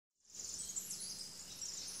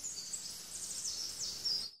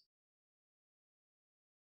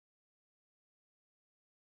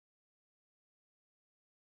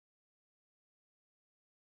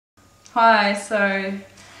Hi, so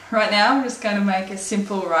right now I'm just going to make a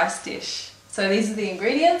simple rice dish. So these are the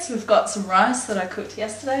ingredients. We've got some rice that I cooked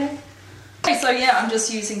yesterday. Okay, so yeah, I'm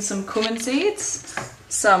just using some Cummin seeds,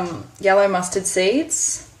 some yellow mustard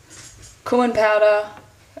seeds, cumin powder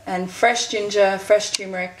and fresh ginger, fresh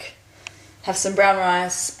turmeric, have some brown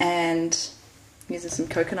rice and using some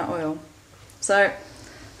coconut oil. So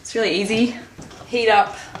it's really easy. Heat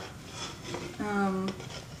up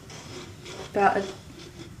about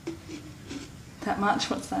that much.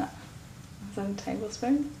 What's that? Is that a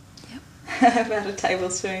tablespoon? Yep. About a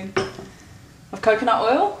tablespoon of coconut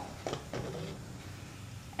oil.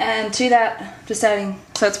 And to that, just adding,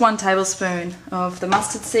 so it's 1 tablespoon of the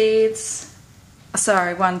mustard seeds,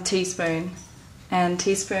 sorry, 1 teaspoon, and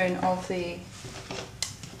teaspoon of the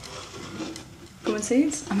cumin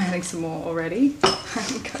seeds. I'm adding some more already,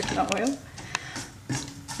 coconut oil.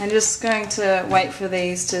 And just going to wait for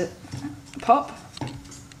these to pop.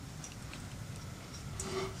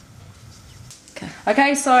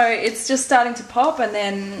 Okay, so it's just starting to pop, and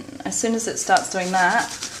then as soon as it starts doing that,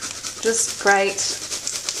 just grate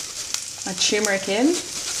my turmeric in.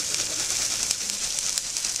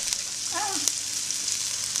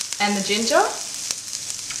 And the ginger,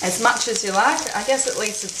 as much as you like, I guess at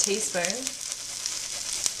least a teaspoon.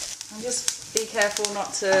 And just be careful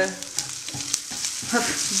not to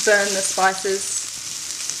burn the spices.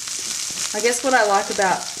 I guess what I like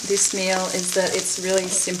about this meal is that it's really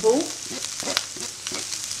simple.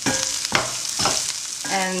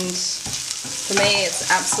 And for me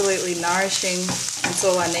it's absolutely nourishing. It's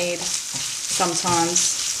all I need sometimes.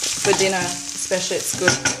 For dinner especially, it's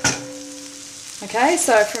good. Okay,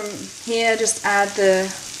 so from here just add the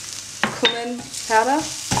cumin powder.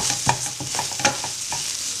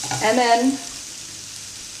 And then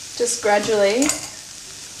just gradually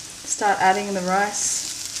start adding the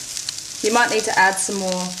rice. You might need to add some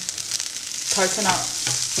more coconut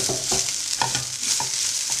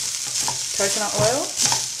oil,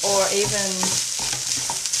 or even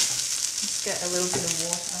just get a little bit of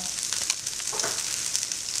water.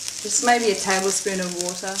 Just maybe a tablespoon of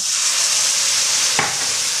water.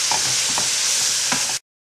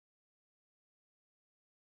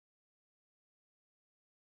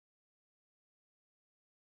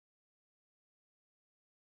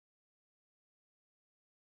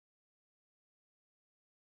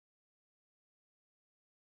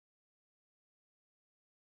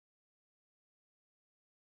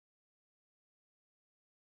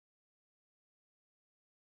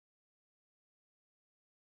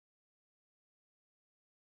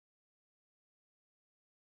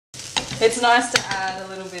 It's nice to add a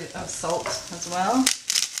little bit of salt as well.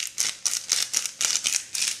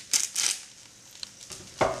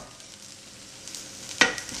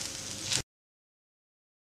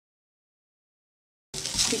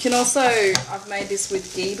 You can also, I've made this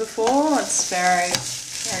with ghee before, it's very,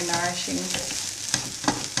 very nourishing.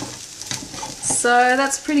 So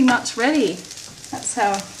that's pretty much ready. That's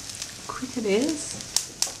how quick it is.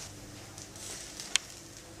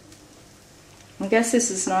 I guess this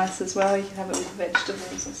is nice as well, you can have it with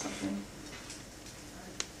vegetables or something.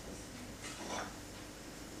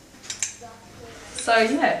 So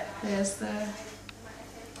yeah, there's the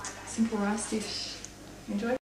simple rice dish. Enjoy.